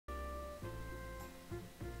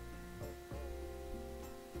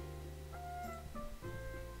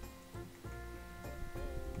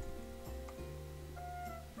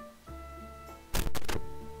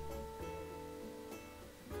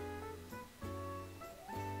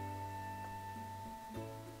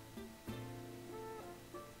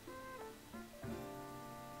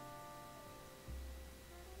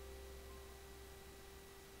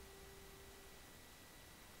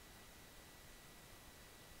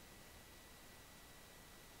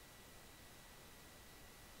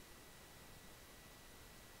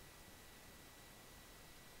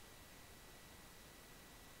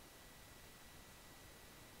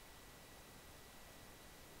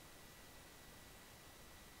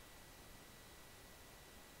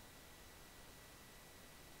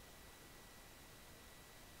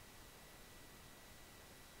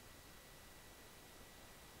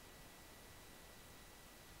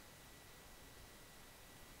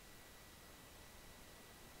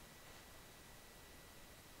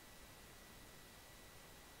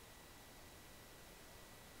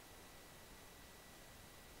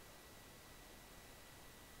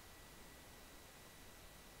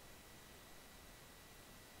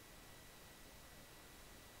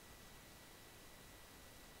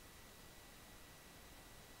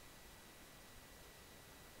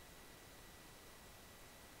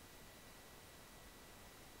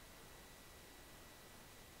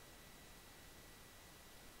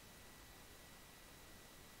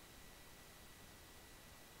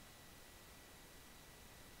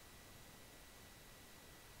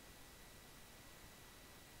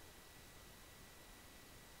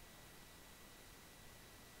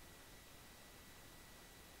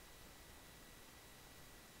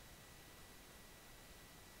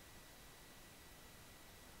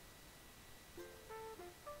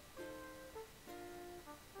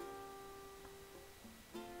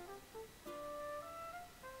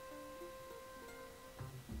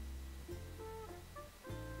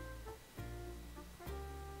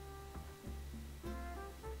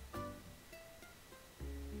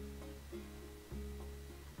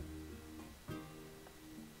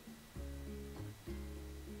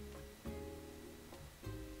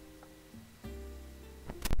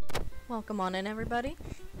Welcome on in, everybody.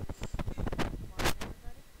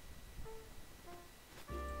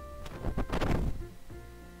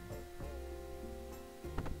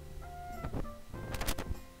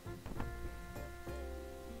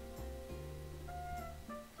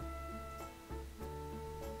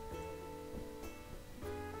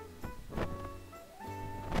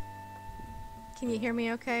 Can you hear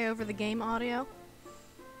me okay over the game audio?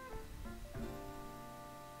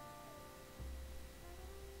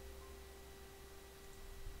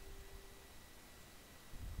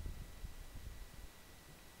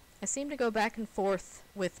 I seem to go back and forth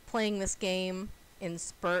with playing this game in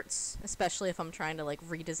spurts, especially if I'm trying to like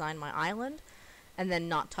redesign my island, and then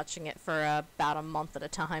not touching it for about a month at a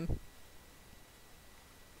time.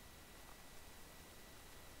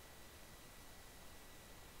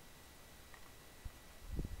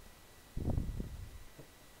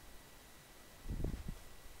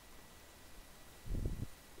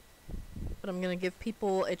 But I'm gonna give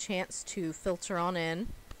people a chance to filter on in,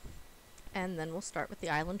 and then we'll start with the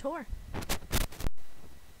island tour.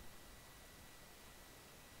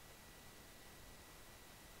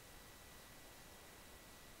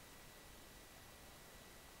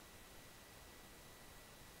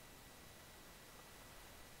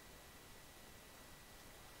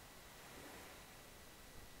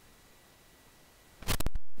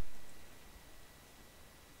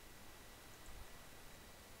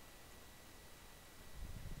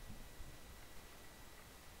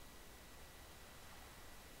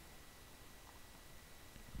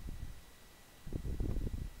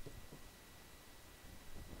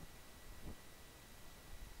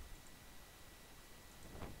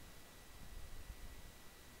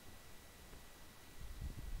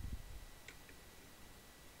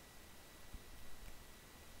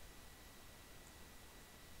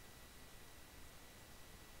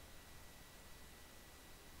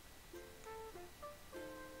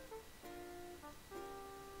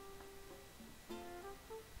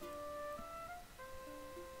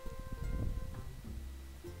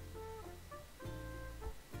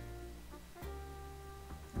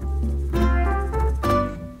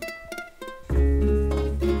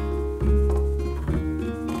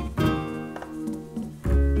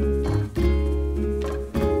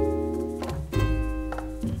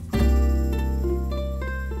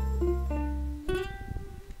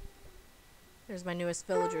 There's my newest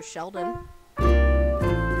villager, Sheldon.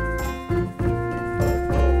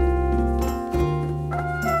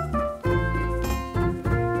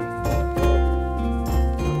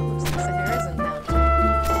 Looks like Sahara's in town.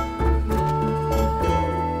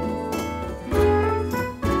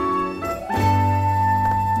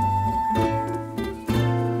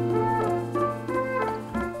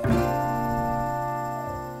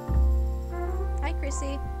 Hi,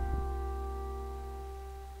 Chrissy.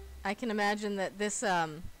 I can imagine that this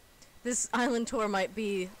this island tour might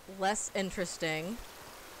be less interesting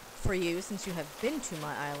for you since you have been to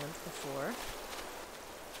my island before.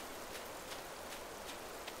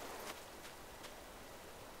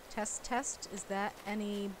 Test, test. Is that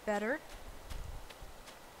any better?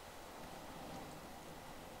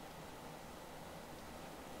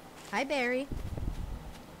 Hi, Barry.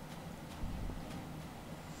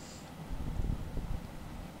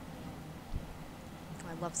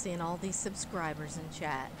 I love seeing all these subscribers in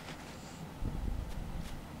chat.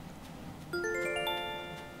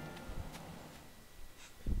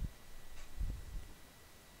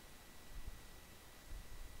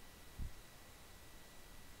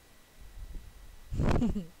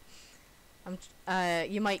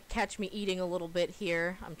 You might catch me eating a little bit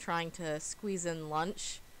here. I'm trying to squeeze in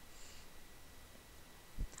lunch.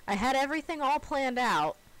 I had everything all planned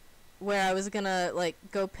out where I was gonna like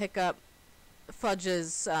go pick up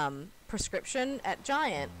Fudge's prescription at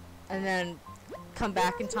Giant and then come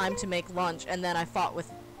back in time to make lunch, and then I fought with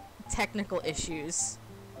technical issues.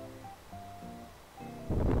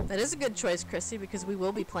 That is a good choice, Chrissy, because we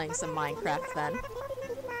will be playing some Minecraft then.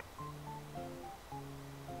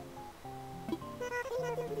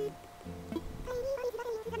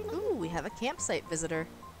 Ooh, we have a campsite visitor.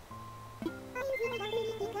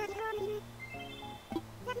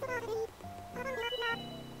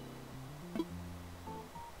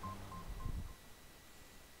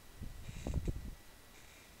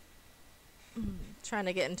 Trying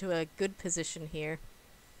to get into a good position here.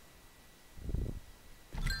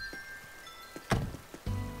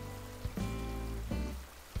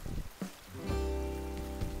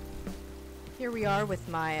 Here we are with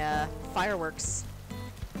my fireworks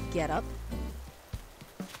getup.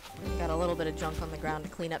 Got a little bit of junk on the ground to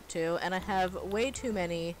clean up too, and I have way too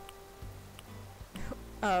many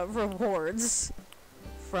rewards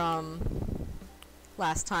from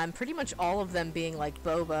last time. Pretty much all of them being like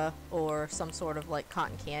boba or some sort of like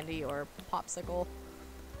cotton candy or popsicle.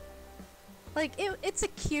 Like, it's a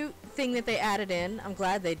cute thing that they added in. I'm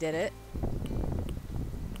glad they did it.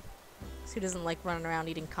 'Cause who doesn't like running around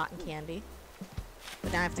eating cotton candy?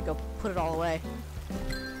 But now I have to go put it all away.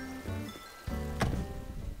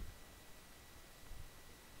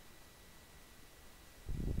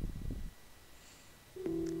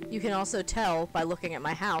 You can also tell by looking at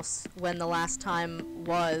my house when the last time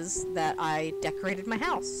was that I decorated my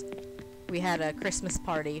house. We had a Christmas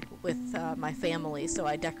party with my family, so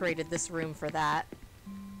I decorated this room for that.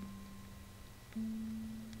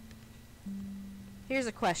 Here's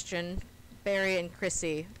a question, Barry and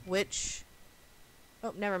Chrissy, which...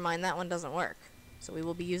 Oh, never mind, that one doesn't work. So we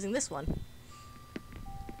will be using this one.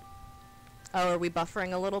 Oh, are we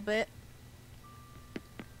buffering a little bit?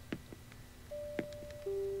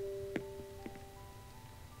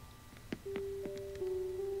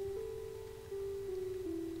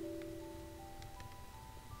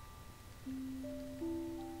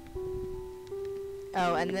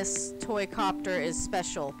 Oh, and this toy copter is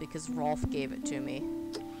special because Rolf gave it to me.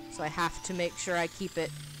 So I have to make sure I keep it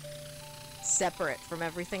separate from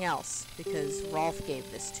everything else because Rolf gave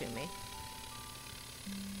this to me.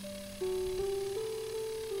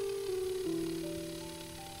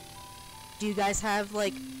 Do you guys have,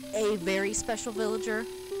 like, a very special villager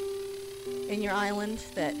in your island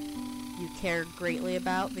that you care greatly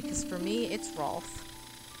about? Because for me, it's Rolf.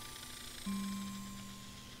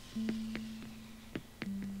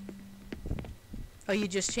 Oh, you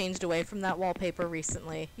just changed away from that wallpaper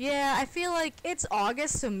recently. Yeah, I feel like it's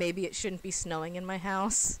August, so maybe it shouldn't be snowing in my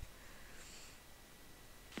house.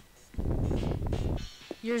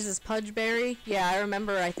 Yours is Pudgeberry? Yeah, I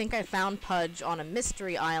remember, I think I found Pudge on a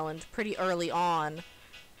mystery island pretty early on,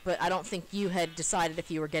 but I don't think you had decided if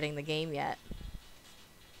you were getting the game yet.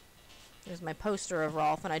 There's my poster of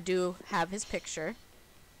Rolf, and I do have his picture.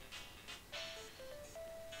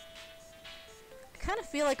 I kind of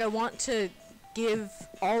feel like I want to give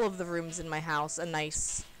all of the rooms in my house a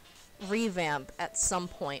nice revamp at some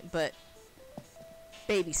point, but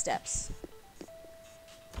baby steps.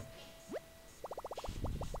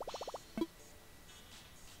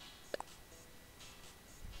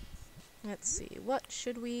 Let's see, what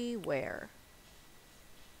should we wear?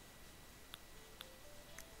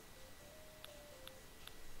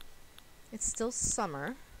 It's still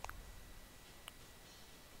summer.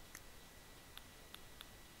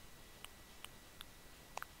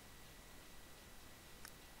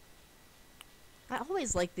 I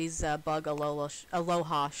always like these Bug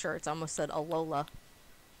Aloha shirts. I almost said Alola.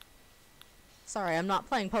 Sorry, I'm not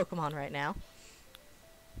playing Pokemon right now.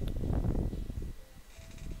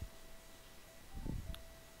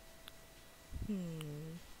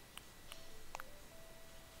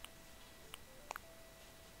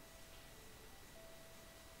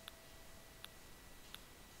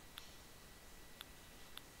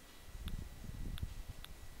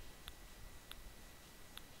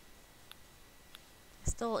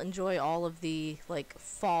 Still enjoy all of the, like,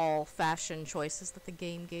 fall fashion choices that the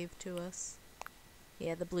game gave to us.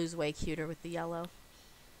 Yeah, the blue's way cuter with the yellow.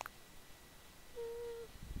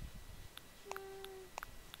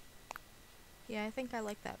 Yeah, I think I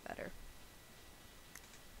like that better.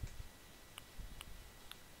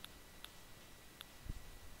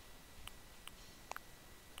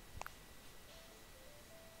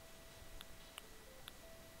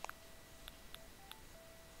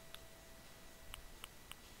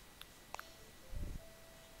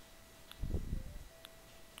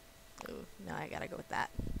 Ooh, no, I gotta go with that.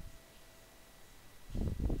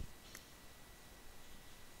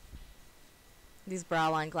 These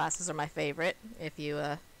brow line glasses are my favorite, if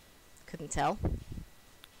you couldn't tell.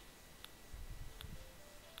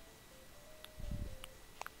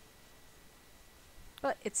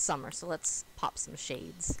 But it's summer, so let's pop some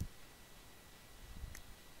shades.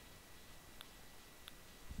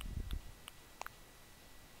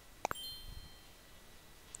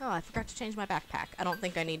 Oh, I forgot to change my backpack. I don't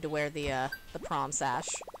think I need to wear the prom sash.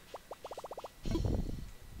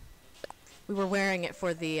 We were wearing it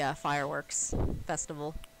for the fireworks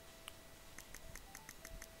festival.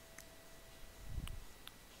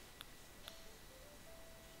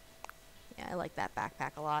 Yeah, I like that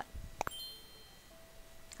backpack a lot.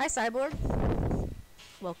 Hi, Cyborg.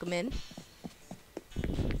 Welcome in.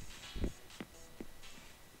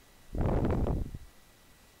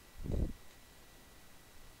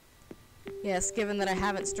 Yes, given that I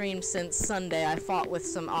haven't streamed since Sunday, I fought with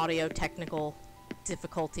some audio technical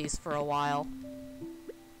difficulties for a while.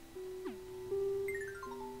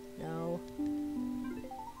 No.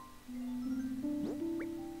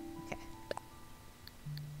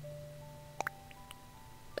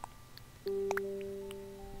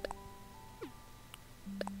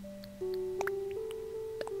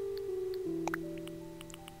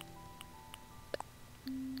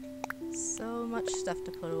 stuff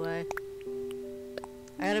to put away.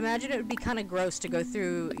 I'd imagine it would be kind of gross to go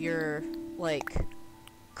through your, like,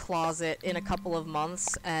 closet in a couple of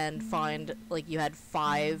months and find, like, you had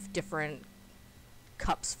 5 different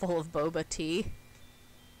cups full of boba tea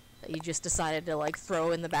that you just decided to, like,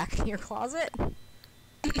 throw in the back of your closet.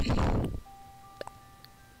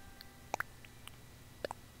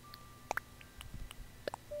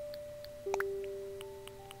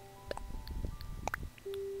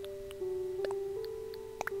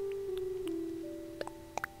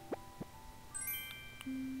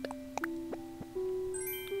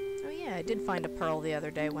 I did find a pearl the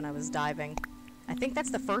other day when I was diving. I think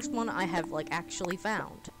that's the first one I have, like, actually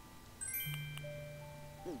found.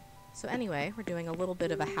 So anyway, we're doing a little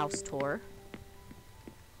bit of a house tour.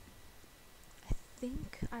 I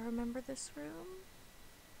think I remember this room.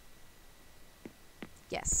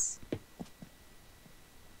 Yes.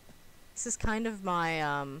 This is kind of my,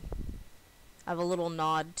 I have a little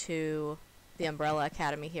nod to the Umbrella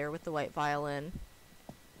Academy here with the white violin.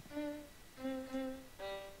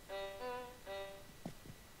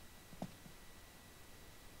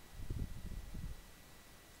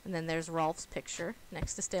 And then there's Rolf's picture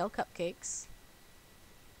next to stale cupcakes.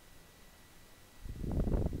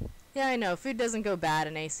 Yeah, I know, food doesn't go bad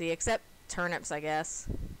in AC, except turnips, I guess.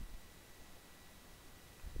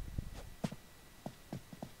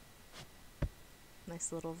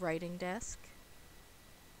 Nice little writing desk.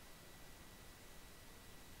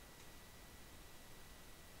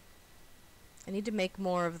 I need to make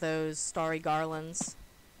more of those starry garlands.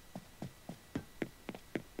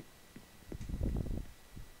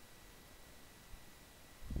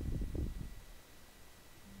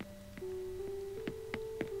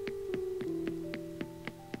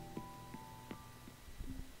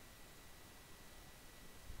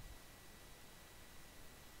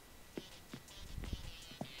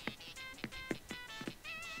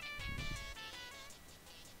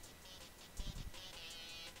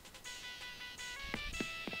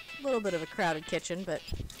 A little bit of a crowded kitchen, but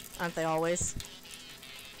aren't they always?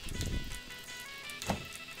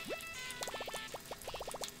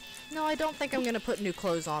 No, I don't think I'm gonna put new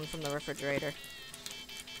clothes on from the refrigerator.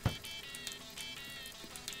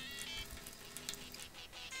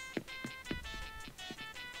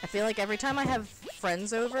 I feel like every time I have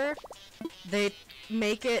friends over, they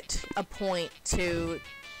make it a point to,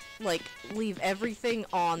 like, leave everything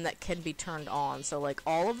on that can be turned on. So, like,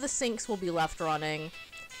 all of the sinks will be left running.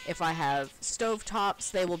 If I have stovetops,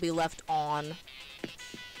 they will be left on.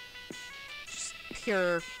 Just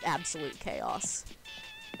pure, absolute chaos.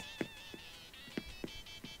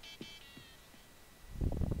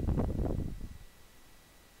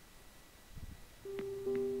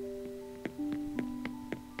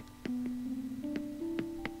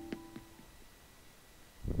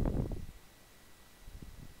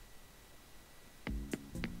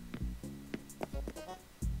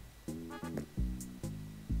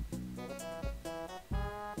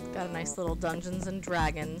 Got a nice little Dungeons and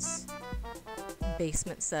Dragons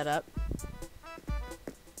basement setup.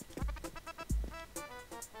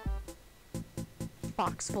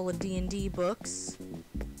 Box full of D&D books.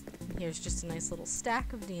 And here's just a nice little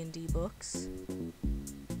stack of D&D books.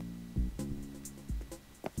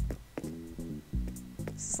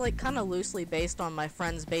 This is like kind of loosely based on my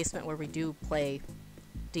friend's basement where we do play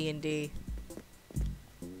D&D.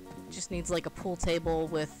 Just needs like a pool table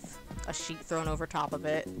with a sheet thrown over top of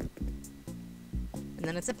it. And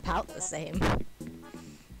then it's about the same.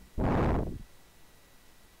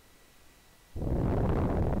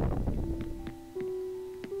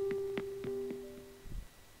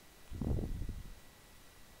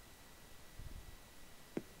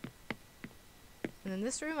 And in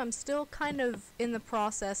this room, I'm still kind of in the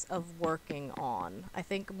process of working on. I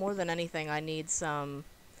think more than anything, I need some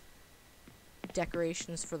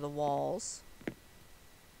decorations for the walls.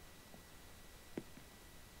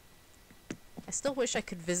 I still wish I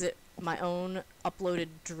could visit my own uploaded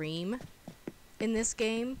dream in this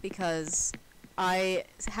game, because I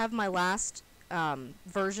have my last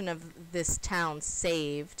version of this town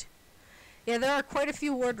saved. Yeah, there are quite a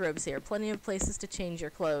few wardrobes here, plenty of places to change your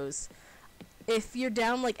clothes. If you're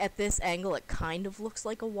down like at this angle, it kind of looks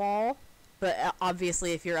like a wall, but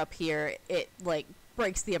obviously if you're up here, it like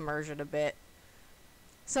breaks the immersion a bit.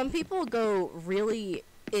 Some people go really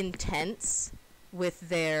intense with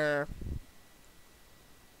their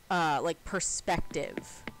like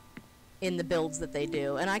perspective in the builds that they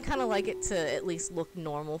do, and I kind of like it to at least look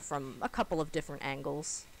normal from a couple of different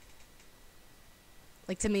angles.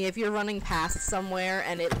 Like, to me, if you're running past somewhere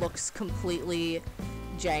and it looks completely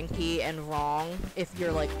janky and wrong, if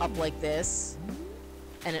you're like up like this,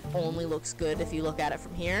 and it only looks good if you look at it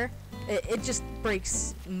from here, it just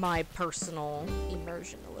breaks my personal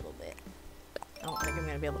immersion a little bit. I don't think I'm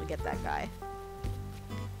gonna be able to get that guy.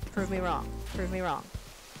 Prove me wrong. Prove me wrong.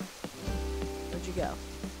 Where'd you go?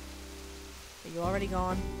 Are you already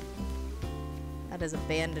gone? That is a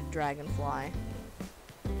banded dragonfly.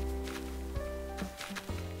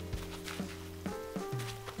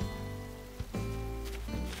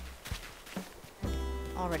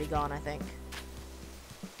 Already gone, I think.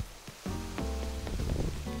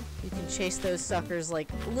 You can chase those suckers, like,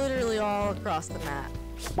 literally all across the map.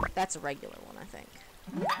 That's a regular one, I think.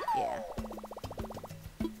 Yeah.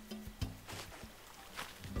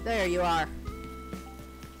 There you are.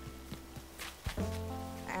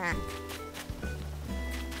 Ah.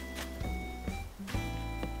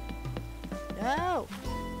 No!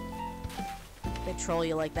 They troll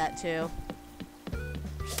you like that, too.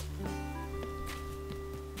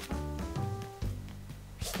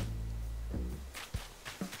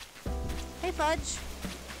 Hey, Fudge.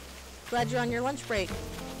 Glad you're on your lunch break.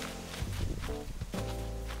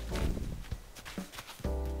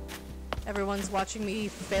 Everyone's watching me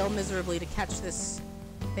fail miserably to catch this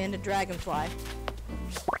banded dragonfly.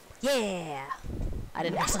 Yeah! I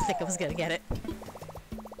didn't actually think I was gonna get it.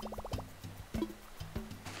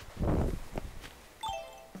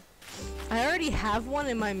 I already have one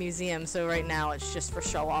in my museum, so right now it's just for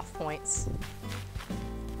show-off points.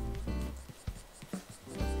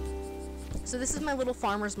 So this is my little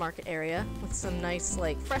farmer's market area with some nice,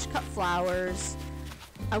 like, fresh cut flowers.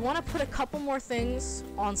 I want to put a couple more things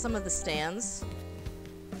on some of the stands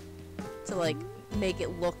to, like, make it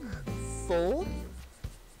look full.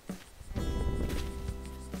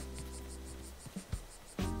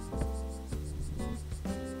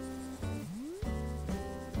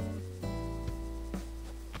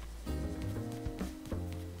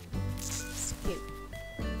 Skip.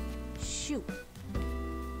 Shoot.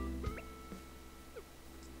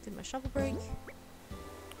 Did my shovel break?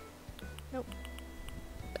 Nope.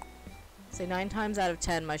 Say 9 times out of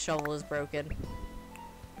 10 my shovel is broken.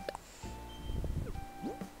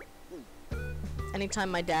 Anytime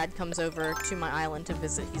my dad comes over to my island to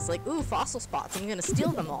visit, he's like, ooh, fossil spots, I'm gonna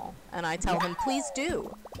steal them all. And I tell him, please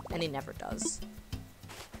do. And he never does.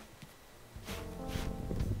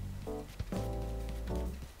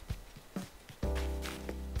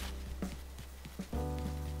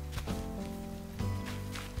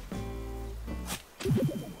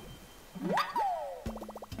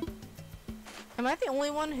 Am I the only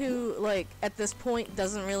one who, like, at this point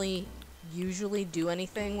doesn't really usually do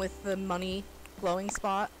anything with the money glowing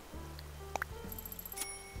spot?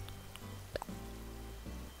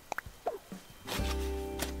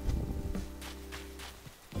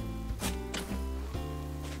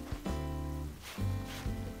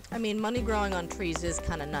 I mean, money growing on trees is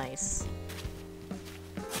kind of nice.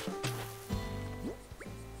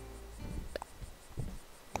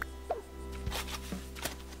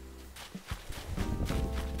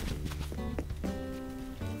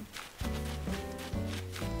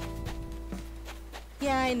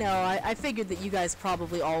 Yeah, I know. I figured that you guys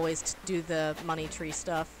probably always do the money tree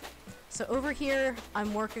stuff. So over here,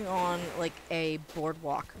 I'm working on, like, a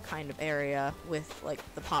boardwalk kind of area with, like,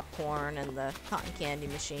 the popcorn and the cotton candy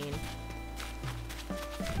machine.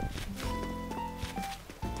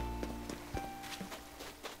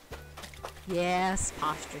 Yes,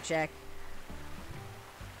 posture check.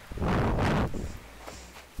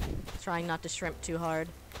 Trying not to shrimp too hard.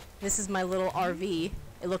 This is my little RV.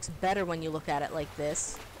 It looks better when you look at it like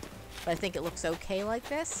this, but I think it looks okay like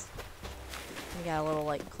this. We got a little,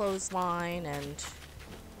 like, clothesline and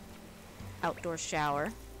outdoor shower.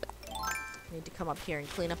 Need to come up here and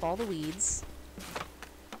clean up all the weeds.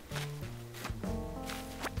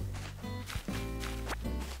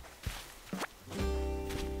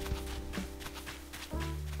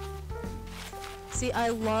 See, I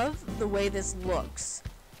love the way this looks,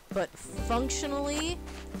 but functionally,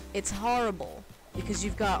 it's horrible. Because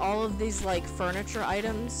you've got all of these, like, furniture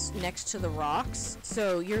items next to the rocks,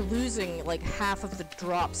 so you're losing, like, half of the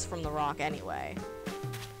drops from the rock anyway.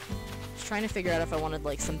 Just trying to figure out if I wanted,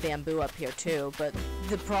 like, some bamboo up here too, but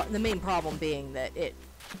the main problem being that it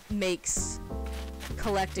makes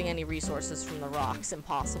collecting any resources from the rocks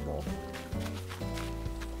impossible.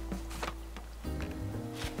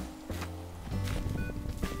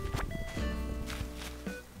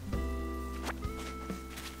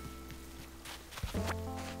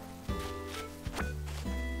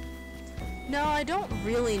 No, I don't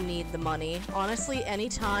really need the money. Honestly,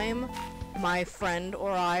 anytime my friend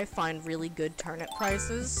or I find really good turnip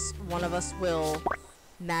prices, one of us will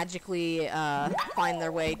magically find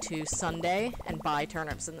their way to Sunday and buy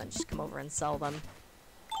turnips and then just come over and sell them.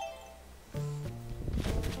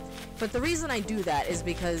 But the reason I do that is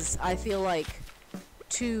because I feel like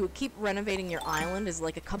to keep renovating your island is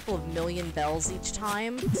like a couple of million bells each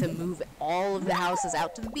time to move all of the houses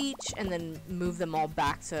out to the beach and then move them all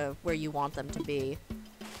back to where you want them to be.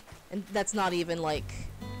 And that's not even like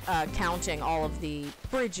counting all of the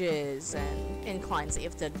bridges and inclines that you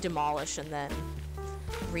have to demolish and then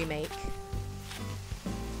remake.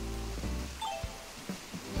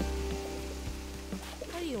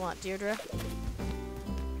 What do you want, Deirdre?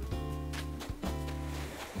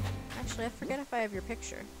 Actually, I forget if I have your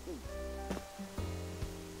picture.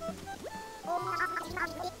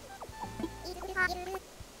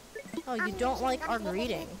 Oh, you don't like our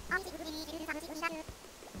greeting.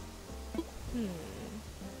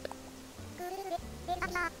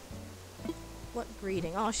 What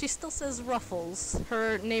greeting? Oh, she still says Ruffles.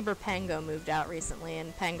 Her neighbor Pango moved out recently,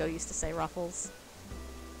 and Pango used to say Ruffles.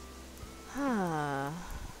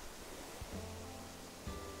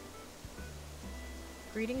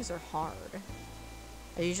 Greetings are hard.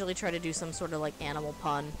 I usually try to do some sort of like animal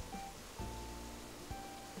pun.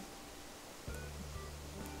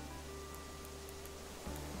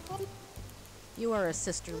 You are a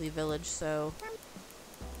sisterly village, so...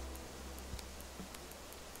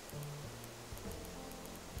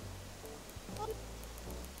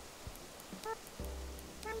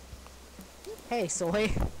 Hey,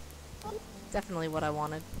 soy. Definitely what I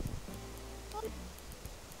wanted.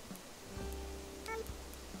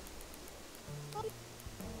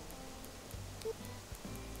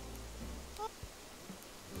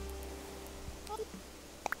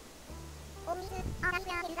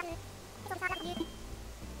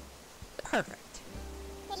 Perfect.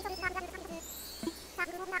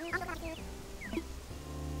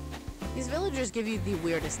 These villagers give you the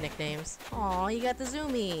weirdest nicknames. Aw, you got the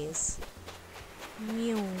zoomies.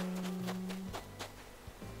 Mew.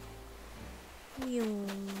 Mew.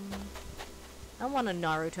 I want a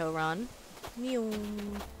Naruto run. Mew.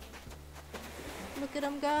 Look at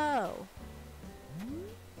him go.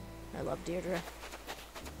 I love Deirdre.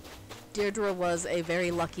 Deirdre was a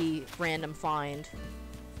very lucky random find.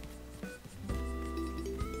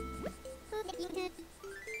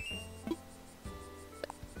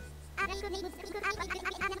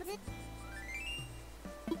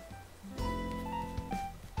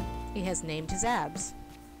 He has named his abs.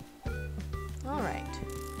 Alright.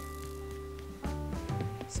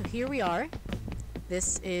 So here we are.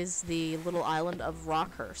 This is the little island of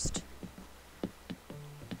Rockhearst.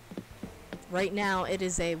 Right now it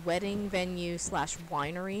is a wedding venue slash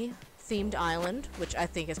winery themed island, which I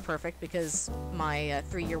think is perfect because my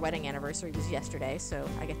 3-year wedding anniversary was yesterday, so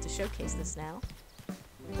I get to showcase this now.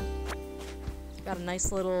 It's got a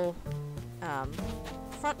nice little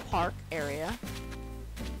front park area.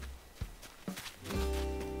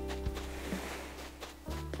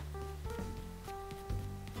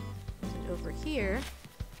 And over here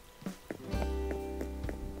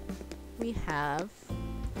we have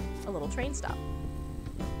a little train stop.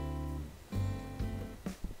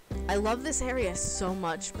 I love this area so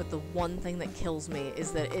much, but the one thing that kills me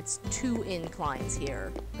is that it's 2 inclines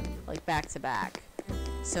here, like back to back.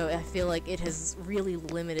 So I feel like it has really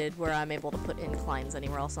limited where I'm able to put inclines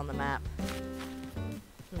anywhere else on the map.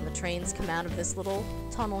 And the trains come out of this little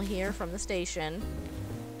tunnel here from the station,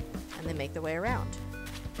 and they make their way around.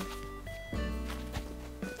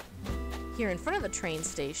 Here in front of the train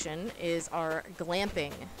station is our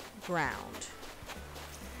glamping ground.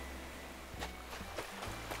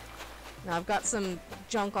 Now I've got some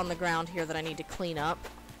junk on the ground here that I need to clean up.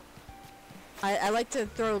 I like to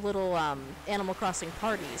throw little Animal Crossing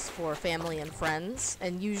parties for family and friends,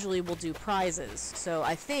 and usually we'll do prizes. So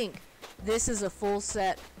I think this is a full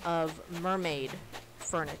set of mermaid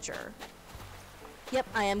furniture. Yep,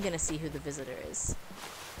 I am gonna see who the visitor is.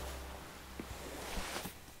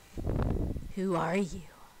 Who are you?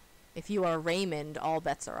 If you are Raymond, all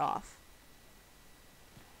bets are off.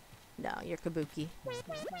 No, you're Kabuki.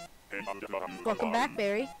 Welcome back,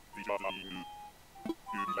 Barry.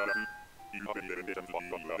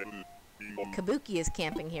 Kabuki is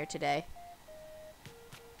camping here today.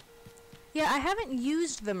 Yeah, I haven't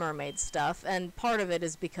used the mermaid stuff, and part of it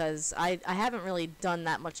is because I haven't really done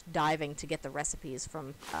that much diving to get the recipes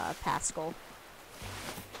from Pascal.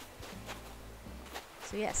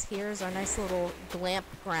 So yes, here's our nice little glamp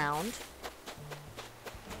ground,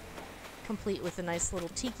 complete with a nice little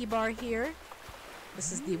tiki bar here.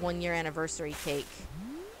 This is the 1-year anniversary cake.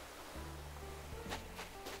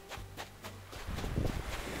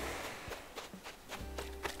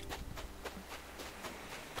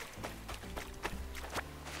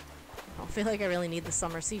 feel like I really need the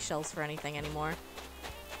summer seashells for anything anymore.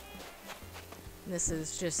 This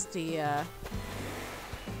is just the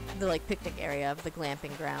like picnic area of the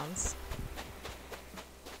glamping grounds.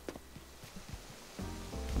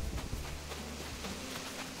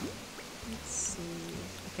 Let's see.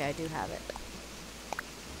 Okay, I do have it.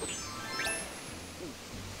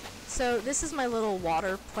 So this is my little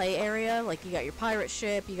water play area. Like, you got your pirate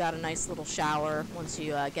ship, you got a nice little shower once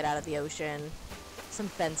you get out of the ocean, some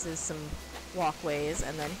fences, some walkways,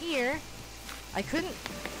 and then here, I couldn't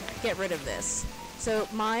get rid of this. So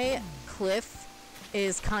my cliff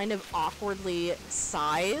is kind of awkwardly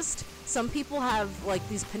sized. Some people have like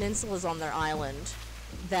these peninsulas on their island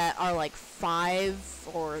that are like 5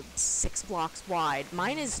 or 6 blocks wide.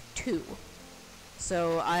 Mine is 2.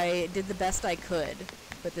 So I did the best I could,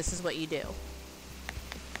 but this is what you do.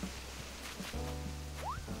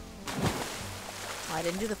 I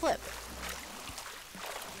didn't do the flip.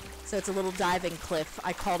 So it's a little diving cliff.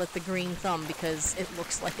 I called it the green thumb because it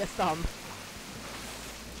looks like a thumb.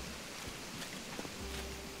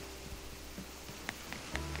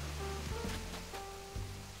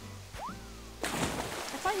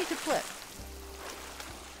 I thought you could flip.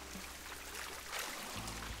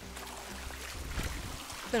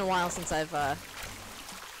 It's been a while since I've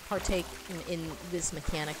partaken in this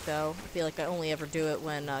mechanic, though. I feel like I only ever do it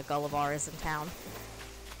when Gullivar is in town.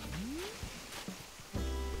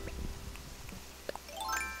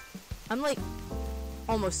 I'm like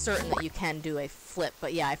almost certain that you can do a flip,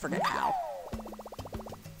 but yeah, I forget how.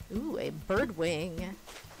 Ooh, a bird wing.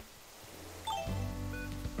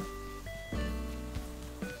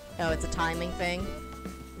 Oh, it's a timing thing?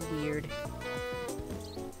 Weird.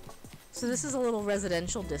 So this is a little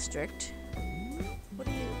residential district. What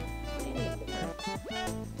do you need?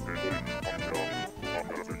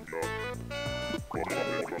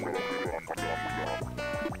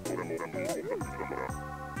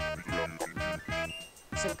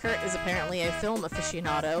 So Kurt is apparently a film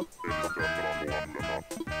aficionado.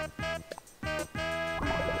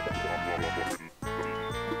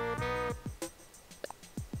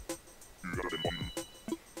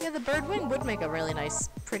 Yeah, the bird wing would make a really nice,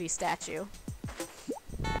 pretty statue.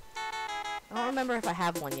 I don't remember if I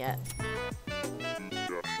have one yet.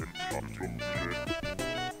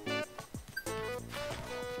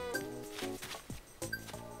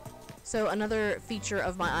 So another feature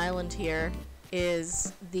of my island here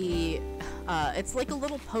is the, it's like a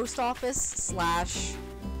little post office slash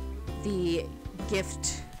the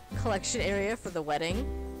gift collection area for the wedding.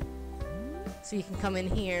 So you can come in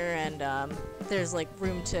here and there's like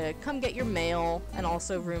room to come get your mail and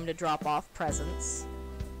also room to drop off presents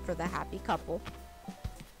for the happy couple.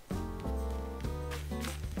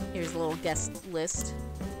 Here's a little guest list.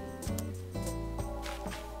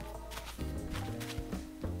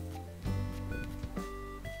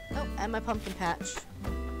 Oh, and my pumpkin patch.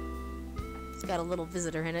 It's got a little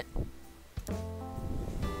visitor in it.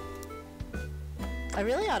 I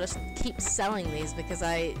really ought to keep selling these because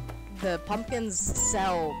the pumpkins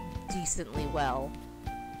sell decently well.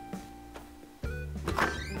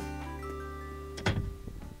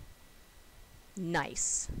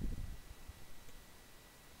 Nice.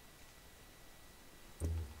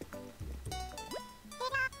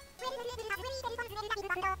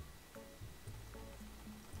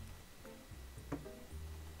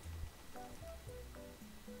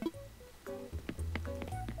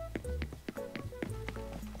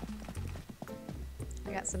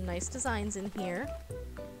 I got some nice designs in here.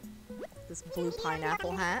 This blue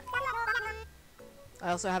pineapple hat. I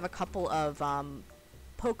also have a couple of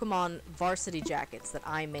Pokemon varsity jackets that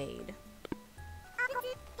I made.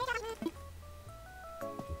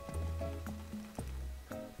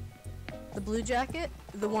 The blue jacket?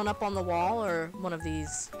 The one up on the wall, or one of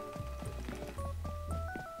these?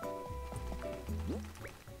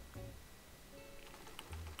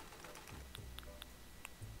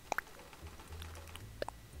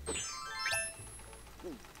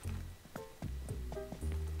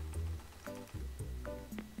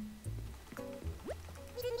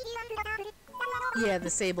 Yeah, the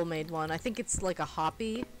Sable made one. I think it's like a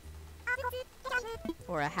hoppy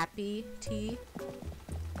or a happy tea.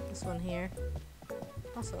 This one here.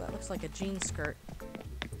 Also, that looks like a jean skirt.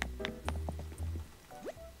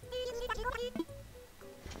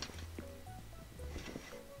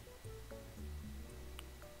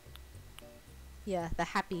 Yeah, the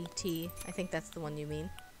happy tea. I think that's the one you mean.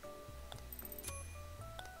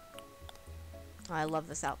 I love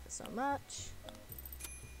this outfit so much.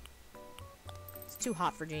 It's too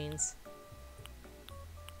hot for jeans.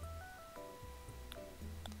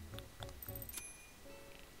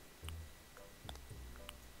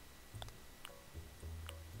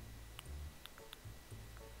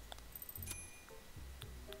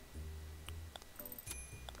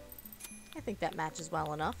 I think that matches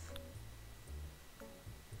well enough.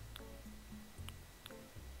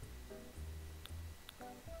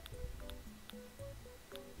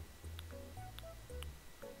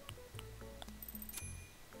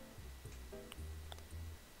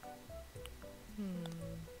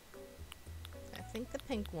 I think the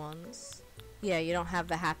pink ones. Yeah, you don't have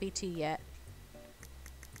the happy tea yet.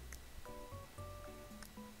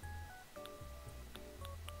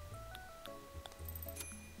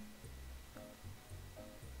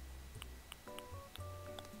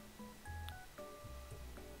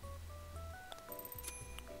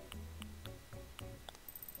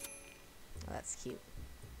 Oh, that's cute.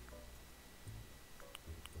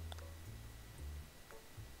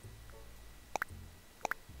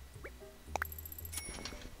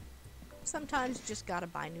 Sometimes you just gotta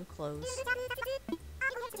buy new clothes.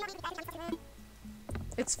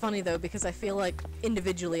 It's funny though, because I feel like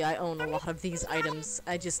individually I own a lot of these items.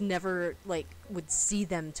 I just never, like, would see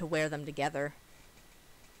them to wear them together.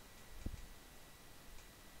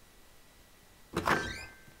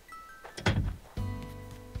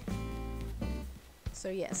 So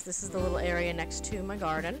yes, this is the little area next to my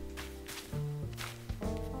garden.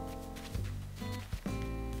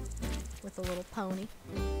 With a little pony.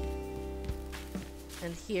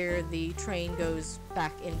 And here the train goes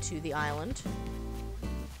back into the island.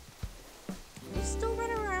 You still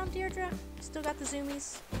running around, Deirdre? You still got the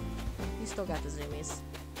zoomies? You still got the zoomies.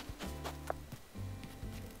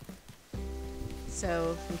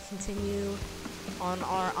 So we continue on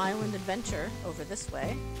our island adventure over this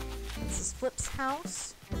way. This is Flip's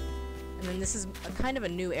house. And then this is a kind of a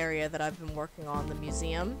new area that I've been working on, the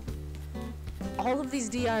museum. All of these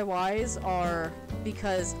DIYs are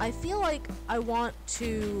because I feel like I want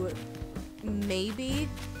to maybe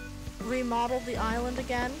remodel the island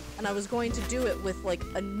again, and I was going to do it with like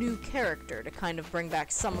a new character to kind of bring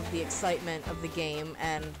back some of the excitement of the game,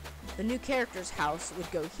 and the new character's house would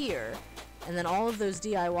go here, and then all of those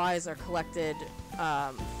DIYs are collected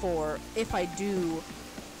for if I do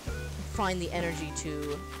find the energy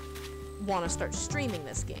to want to start streaming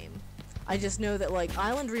this game. I just know that like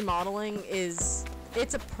island remodeling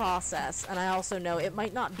it's a process, and I also know it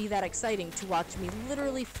might not be that exciting to watch me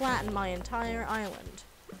literally flatten my entire island.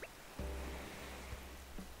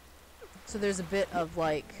 So there's a bit of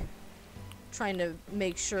like trying to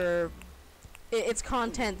make sure it's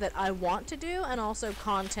content that I want to do, and also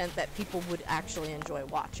content that people would actually enjoy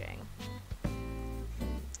watching.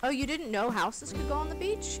 Oh, you didn't know houses could go on the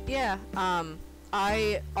beach? Yeah,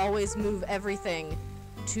 I always move everything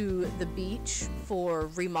to the beach for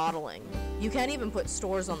remodeling. You can't even put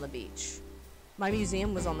stores on the beach. My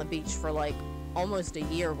museum was on the beach for like almost a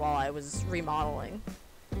year while I was remodeling.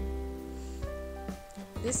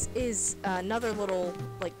 This is another little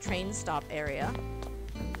like train stop area.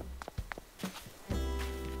 You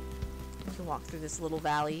can walk through this little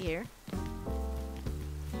valley here.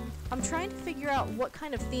 I'm trying to figure out what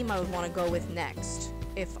kind of theme I would want to go with next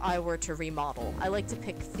if I were to remodel. I like to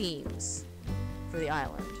pick themes for the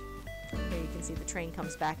island. Here you can see the train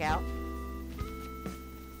comes back out.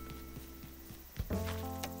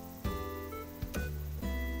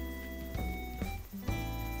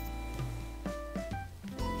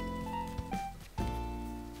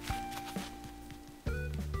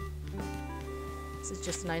 This is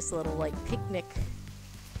just a nice little like picnic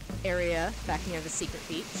area back near the secret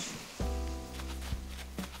beach.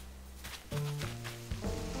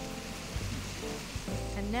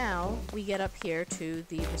 And now we get up here to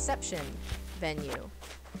the reception venue.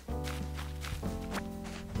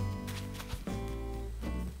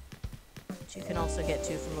 Which you can also get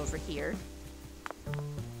to from over here.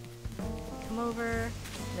 Come over,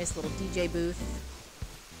 nice little DJ booth.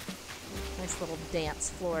 Nice little dance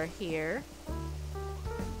floor here.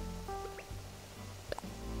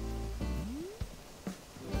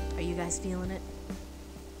 Are you guys feeling it?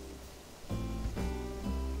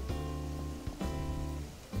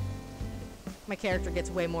 My character gets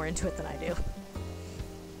way more into it than I do.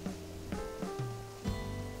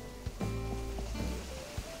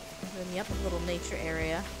 Then, yep, a little nature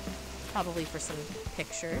area. Probably for some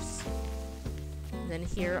pictures. And then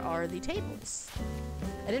here are the tables.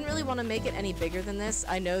 I didn't really want to make it any bigger than this.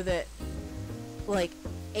 I know that, like,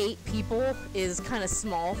 8 people is kind of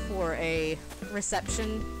small for a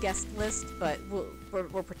reception guest list, but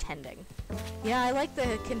we're pretending. Yeah, I like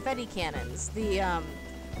the confetti cannons.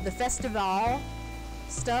 The festival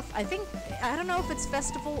stuff, I don't know if it's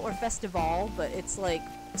festival or festival, but it's like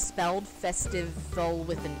spelled festival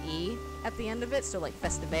with an E at the end of it, so like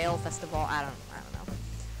festival, festival, I don't know.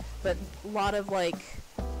 But a lot of like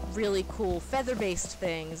really cool feather-based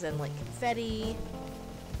things and like confetti.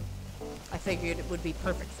 I figured it would be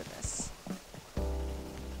perfect for this.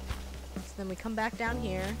 So then we come back down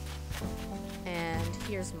here, and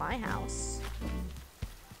here's my house.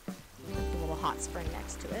 With a little hot spring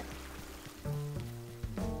next to it.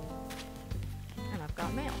 And I've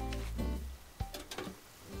got mail.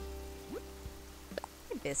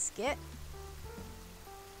 Hey, Biscuit.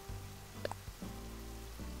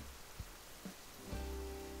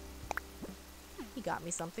 He got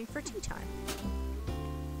me something for tea time.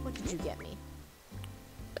 What did you get me?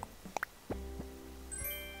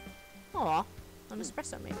 Aw, an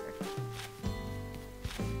espresso maker.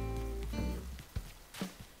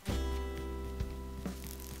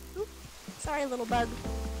 Oop, sorry, little bug.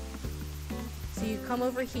 So you come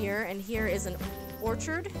over here, and here is an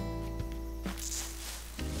orchard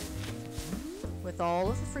with all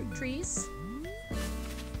of the fruit trees.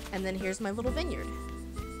 And then here's my little vineyard.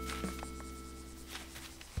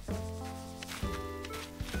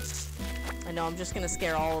 I know, I'm just gonna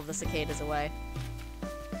scare all of the cicadas away.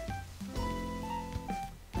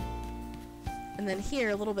 And then here,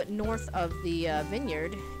 a little bit north of the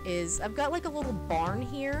vineyard, is... I've got like a little barn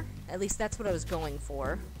here. At least that's what I was going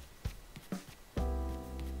for.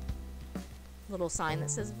 Little sign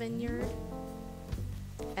that says vineyard.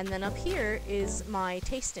 And then up here is my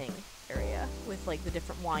tasting area with like the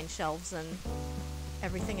different wine shelves and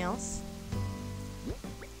everything else.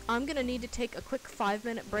 I'm gonna need to take a quick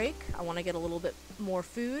 5-minute break. I want to get a little bit more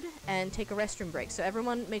food and take a restroom break. So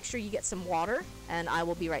everyone make sure you get some water, and I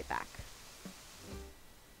will be right back.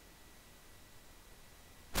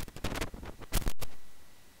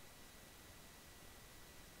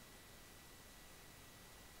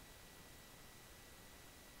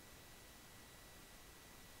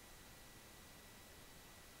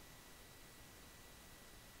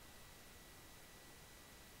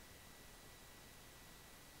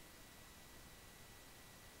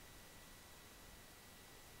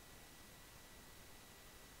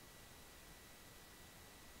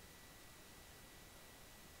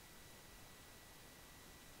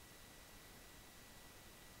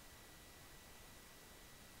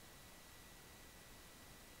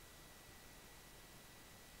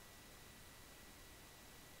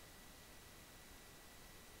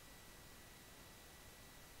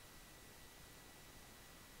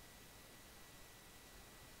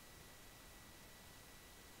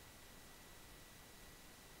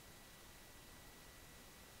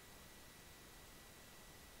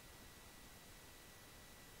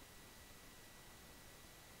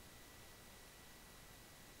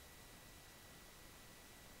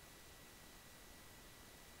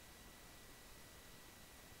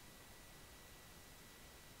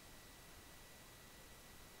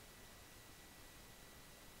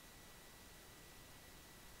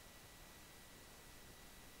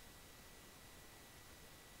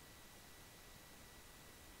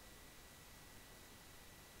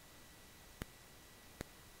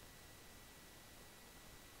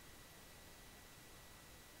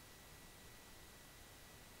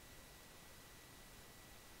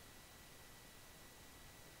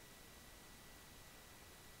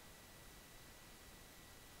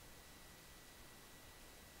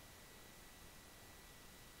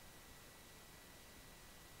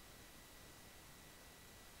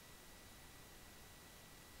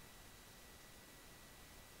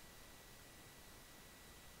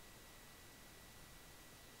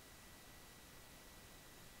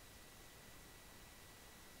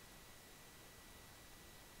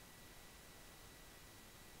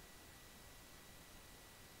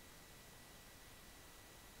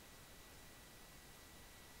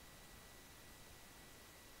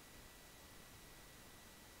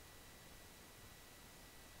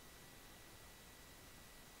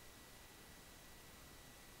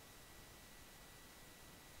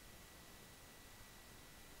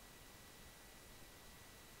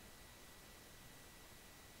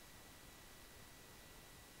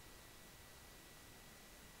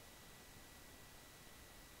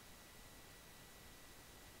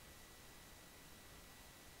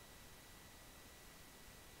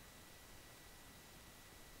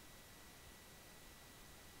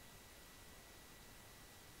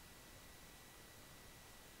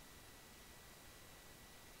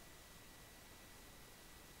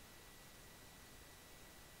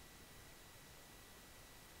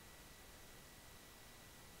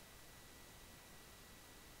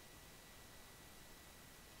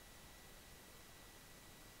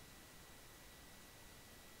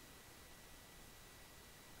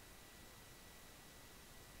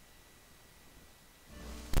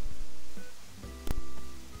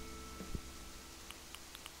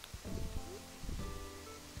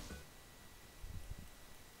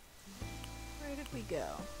 we go.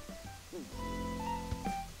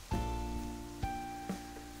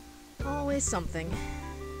 Always something.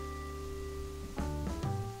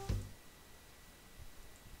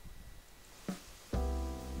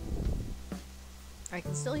 I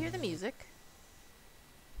can still hear the music.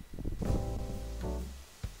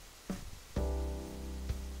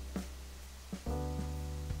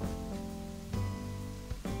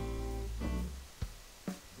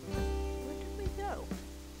 Where did we go?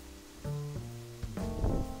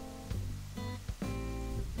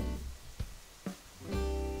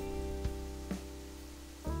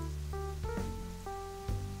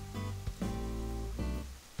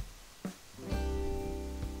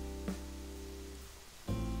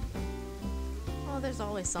 There's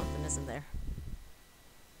always something, isn't there?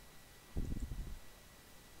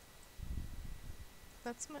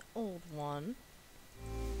 That's my old one.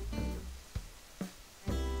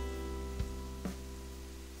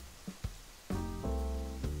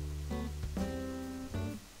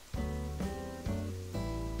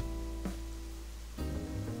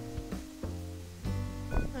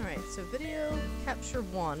 Alright, so video capture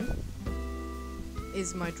 1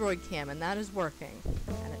 is my droid cam, and that is working.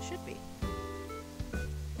 And it should be.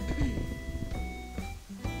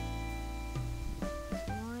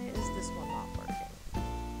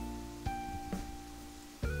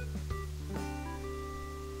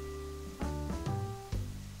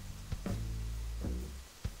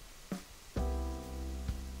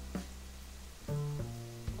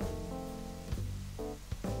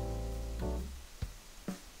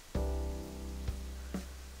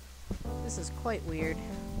 This is quite weird.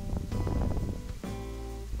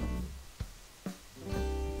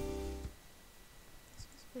 This is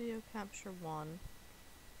video capture 1.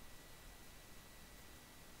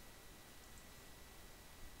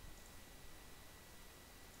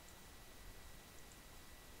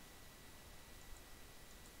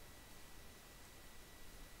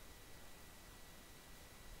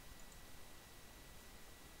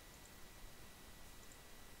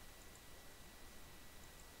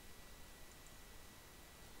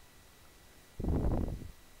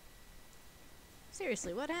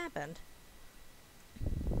 Seriously, what happened?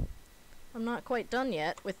 I'm not quite done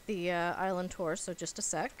yet with the island tour, so just a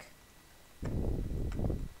sec.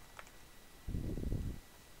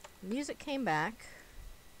 Music came back.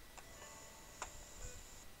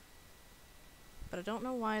 But I don't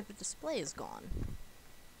know why the display is gone.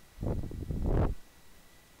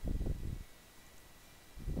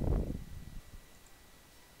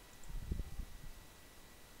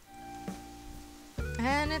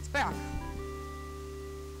 And it's back.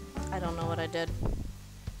 I don't know what I did.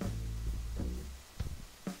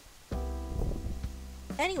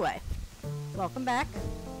 Anyway, welcome back.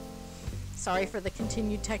 Sorry for the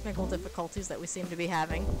continued technical difficulties that we seem to be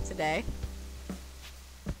having today.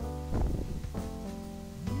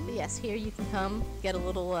 But yes, here you can come get a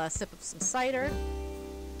little sip of some cider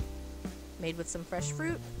made with some fresh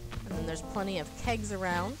fruit, and then there's plenty of kegs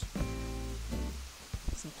around,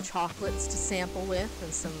 some chocolates to sample with,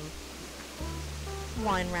 and some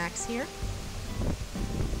wine racks here.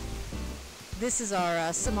 This is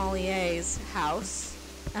our sommelier's house,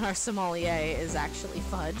 and our sommelier is actually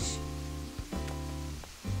Fudge.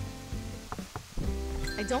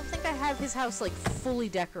 I don't think I have his house like fully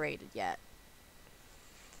decorated yet.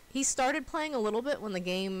 He started playing a little bit when the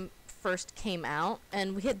game first came out,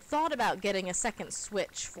 and we had thought about getting a second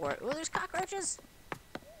Switch for it. Oh, there's cockroaches!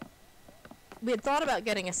 We had thought about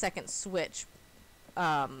getting a second Switch,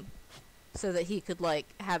 so that he could, like,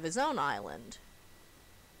 have his own island.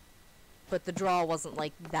 But the draw wasn't,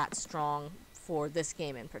 like, that strong for this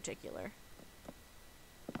game in particular.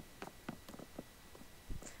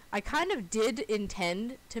 I kind of did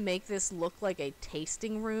intend to make this look like a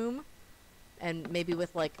tasting room, and maybe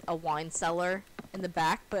with, like, a wine cellar in the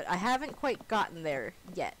back, but I haven't quite gotten there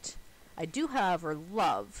yet. I do, however,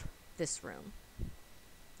 love this room.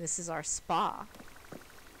 This is our spa.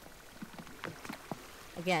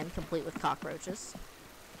 Again, complete with cockroaches.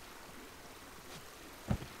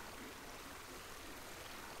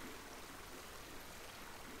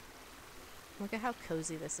 Look at how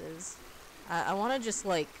cozy this is. I want to just,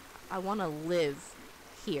 like, I want to live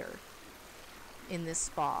here in this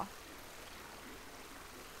spa.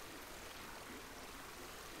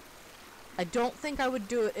 I don't think I would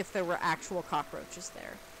do it if there were actual cockroaches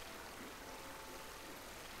there.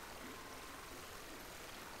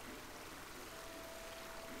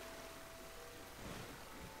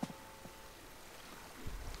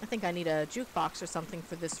 I think I need a jukebox or something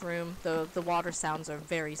for this room. The water sounds are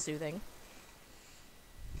very soothing.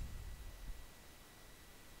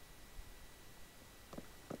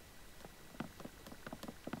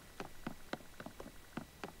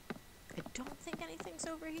 anything's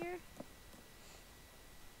over here?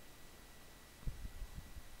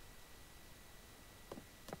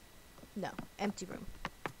 No, empty room.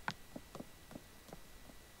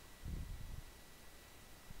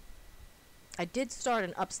 I did start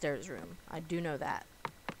an upstairs room. I do know that.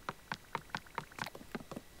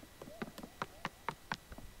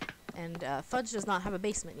 And Fudge does not have a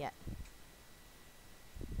basement yet.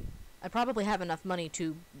 I probably have enough money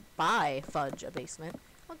to buy Fudge a basement.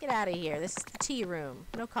 Well, get out of here. This is the tea room.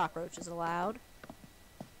 No cockroaches allowed.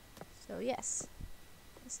 So yes,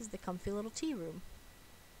 this is the comfy little tea room.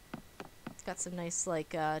 It's got some nice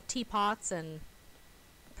like teapots, and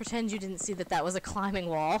pretend you didn't see that that was a climbing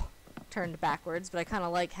wall turned backwards, but I kind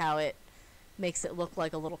of like how it makes it look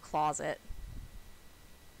like a little closet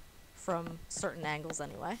from certain angles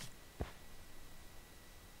anyway.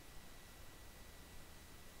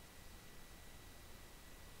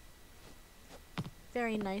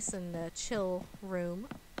 Very nice and chill room.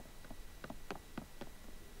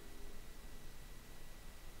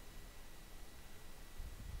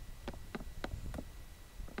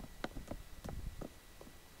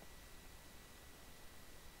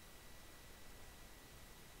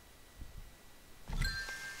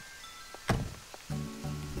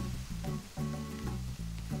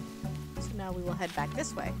 So now we will head back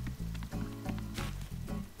this way.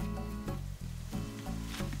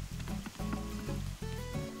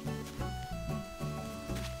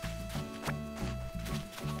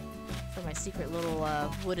 Secret little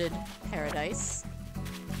wooded paradise,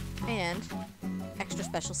 and extra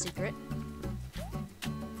special secret.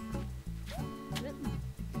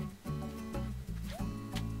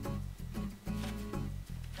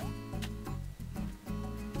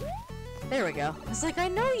 There we go. I was like, I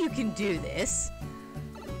know you can do this,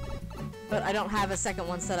 but I don't have a second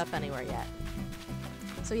one set up anywhere yet.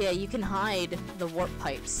 So yeah, you can hide the warp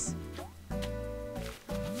pipes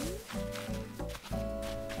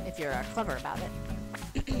if you're clever about it.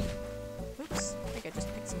 Oops, I think I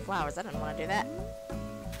just picked some flowers. I didn't want to do that.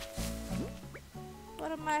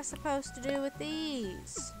 What am I supposed to do with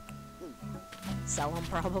these? Sell them,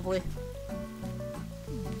 probably.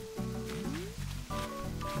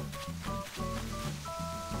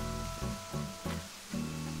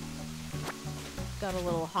 Got a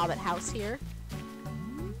little hobbit house here.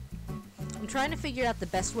 I'm trying to figure out the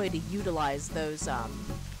best way to utilize those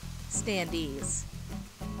standees.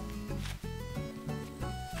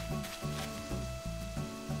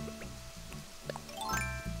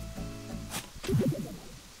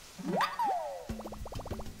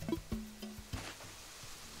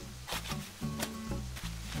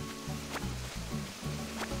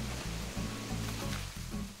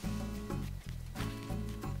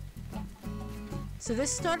 So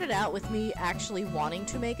this started out with me actually wanting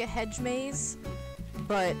to make a hedge maze,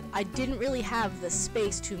 but I didn't really have the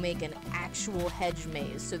space to make an actual hedge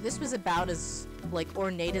maze. So this was about as like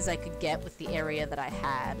ornate as I could get with the area that I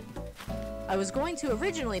had. I was going to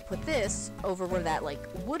originally put this over where that like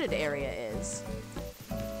wooded area is,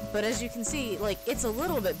 but as you can see, like it's a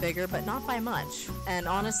little bit bigger, but not by much. And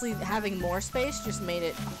honestly, having more space just made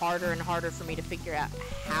it harder and harder for me to figure out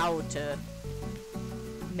how to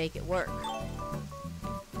make it work.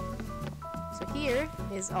 So here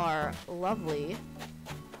is our lovely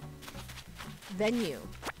venue.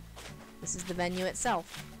 This is the venue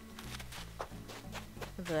itself.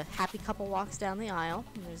 The happy couple walks down the aisle,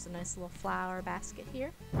 and there's a nice little flower basket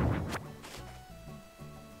here.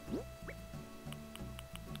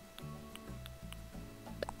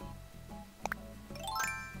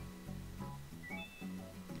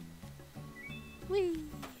 Whee!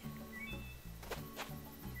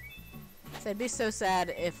 So I'd be so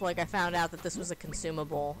sad if, like, I found out that this was a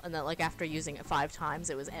consumable, and that, like, after using it 5 times,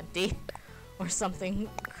 it was empty. Or something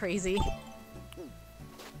crazy.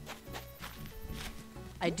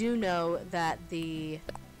 I do know that the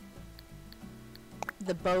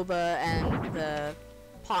boba and the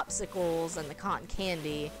popsicles and the cotton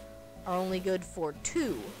candy are only good for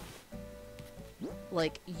 2,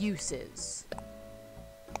 like, uses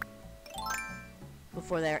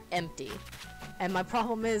before they're empty. And my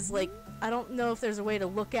problem is, like, I don't know if there's a way to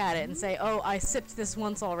look at it and say, oh, I sipped this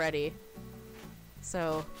once already.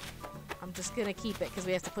 So I'm just gonna keep it because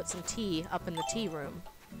we have to put some tea up in the tea room.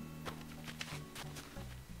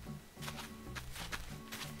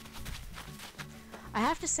 I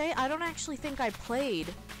have to say, I don't actually think I played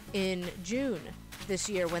in June this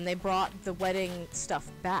year when they brought the wedding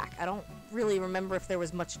stuff back. I don't really remember if there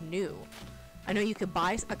was much new. I know you could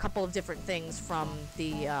buy a couple of different things from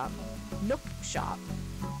the Nook shop.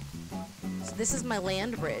 So this is my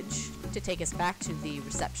land bridge to take us back to the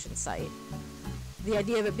reception site. The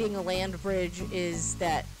idea of it being a land bridge is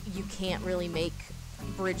that you can't really make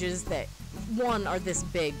bridges that, one, are this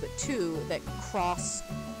big, but two, that cross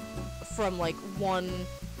from like one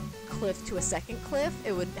cliff to a second cliff.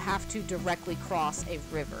 It would have to directly cross a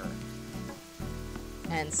river.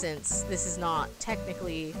 And since this is not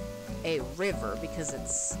technically a river because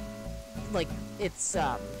it's like it's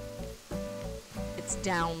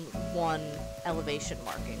down one elevation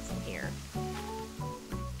marking from here.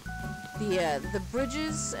 The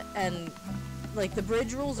bridges and like the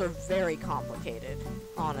bridge rules are very complicated,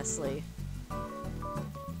 honestly.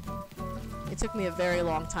 It took me a very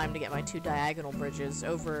long time to get my 2 diagonal bridges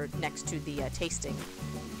over next to the tasting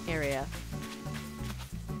area.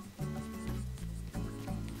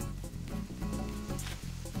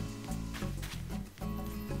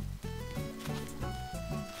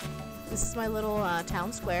 This is my little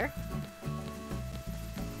town square.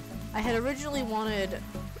 I had originally wanted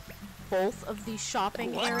both of these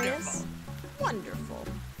shopping areas. Wonderful.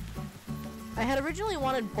 I had originally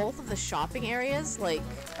wanted both of the shopping areas, like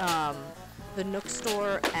the Nook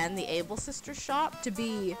store and the Able Sisters shop, to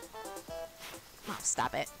be... Oh,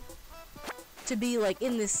 stop it. To be like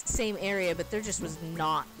in this same area, but there just was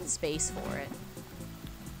not space for it.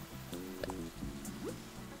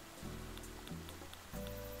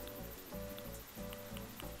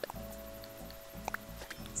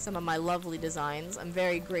 Some of my lovely designs. I'm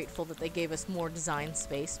very grateful that they gave us more design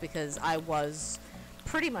space because I was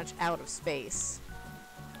pretty much out of space.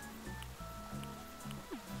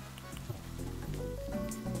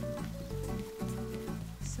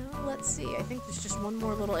 So let's see, I think there's just one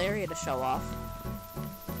more little area to show off.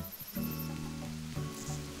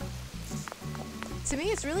 To me,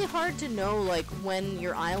 it's really hard to know like when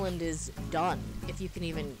your island is done, if you can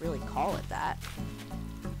even really call it that.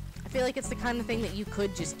 I feel like it's the kind of thing that you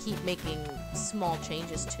could just keep making small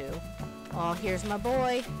changes to. Oh, here's my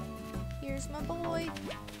boy. Here's my boy.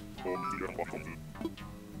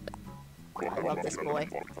 I love this boy.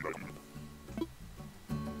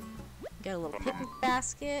 Got a little picnic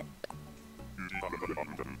basket.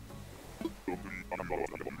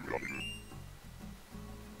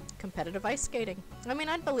 Competitive ice skating. I mean,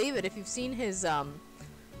 I'd believe it if you've seen his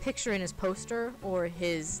picture in his poster or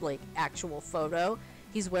his like actual photo.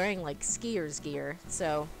 He's wearing like skier's gear,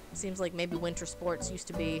 so seems like maybe winter sports used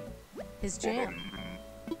to be his jam.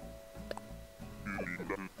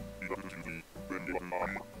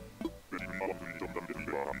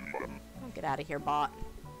 Oh, get out of here, bot.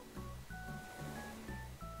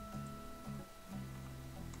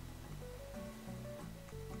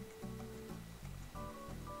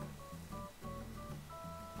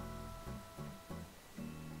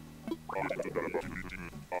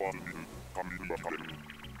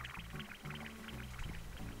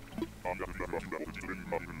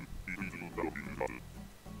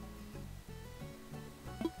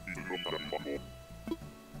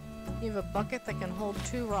 You have a bucket that can hold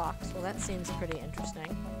 2 rocks. Well, that seems pretty interesting.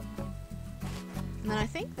 And then I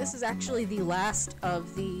think this is actually the last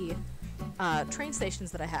of the train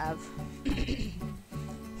stations that I have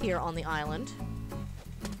here on the island.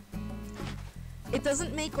 It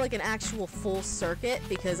doesn't make like an actual full circuit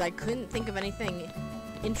because I couldn't think of anything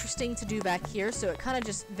interesting to do back here, so it kind of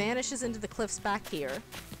just vanishes into the cliffs back here.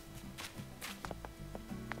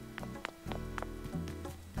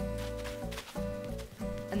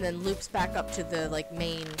 And then loops back up to the like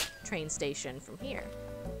main train station from here.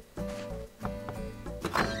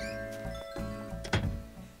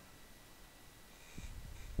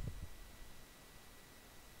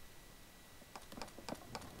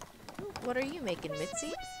 What are you making,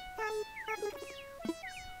 Mitzi?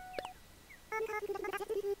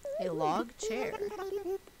 A log chair.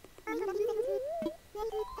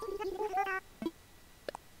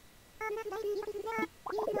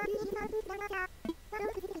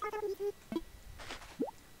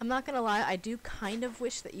 I'm not gonna lie, I do kind of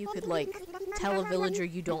wish that you could, like, tell a villager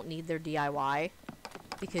you don't need their DIY.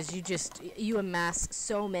 Because you amass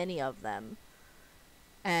so many of them.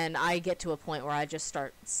 And I get to a point where I just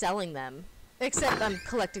start selling them. Except I'm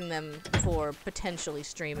collecting them for potentially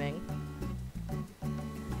streaming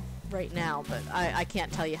right now, but I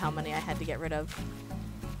can't tell you how many I had to get rid of.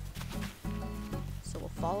 So we'll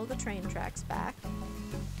follow the train tracks back.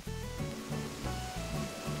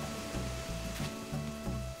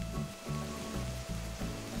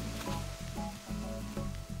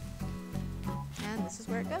 And this is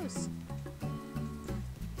where it goes.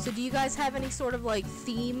 So do you guys have any sort of like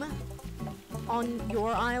theme on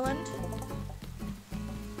your island?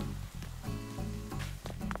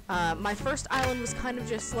 My first island was kind of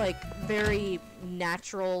just like very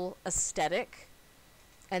natural aesthetic.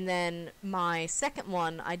 And then my second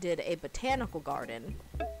one, I did a botanical garden.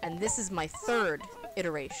 And this is my third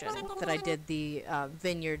iteration that I did the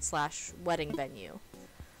vineyard slash wedding venue.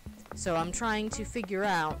 So I'm trying to figure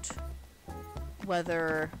out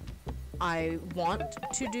whether I want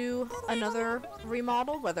to do another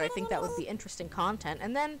remodel, whether I think that would be interesting content,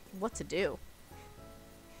 and then what to do.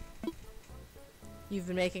 You've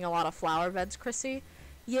been making a lot of flower beds, Chrissy?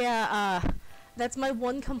 Yeah, that's my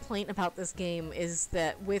one complaint about this game, is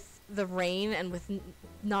that with the rain and with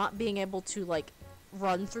not being able to, like,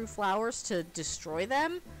 run through flowers to destroy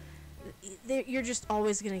them, you're just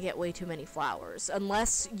always gonna get way too many flowers,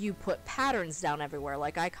 unless you put patterns down everywhere,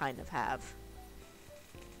 like I kind of have.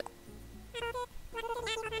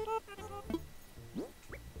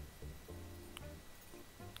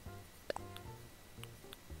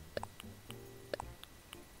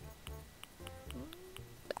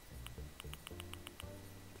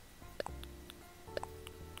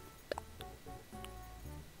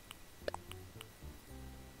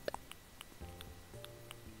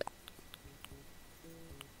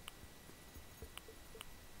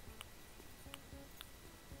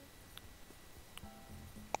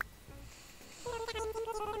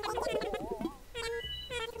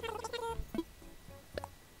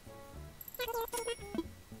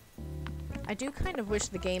 I do kind of wish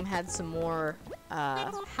the game had some more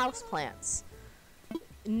houseplants.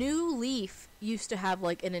 New Leaf used to have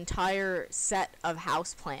like an entire set of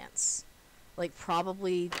houseplants, like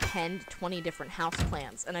probably 10 to 20 different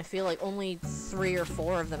houseplants, and I feel like only 3 or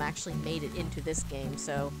 4 of them actually made it into this game,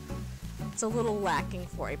 so it's a little lacking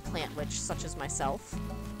for a plant witch such as myself.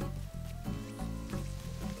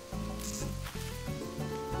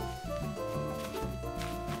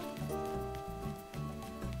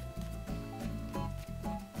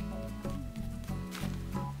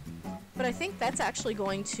 But I think that's actually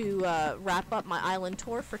going to wrap up my island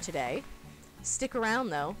tour for today. Stick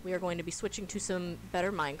around though, we are going to be switching to some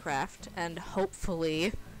better Minecraft, and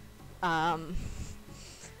hopefully,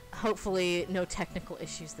 hopefully no technical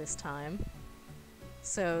issues this time.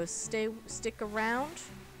 So stick around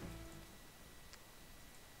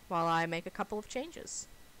while I make a couple of changes.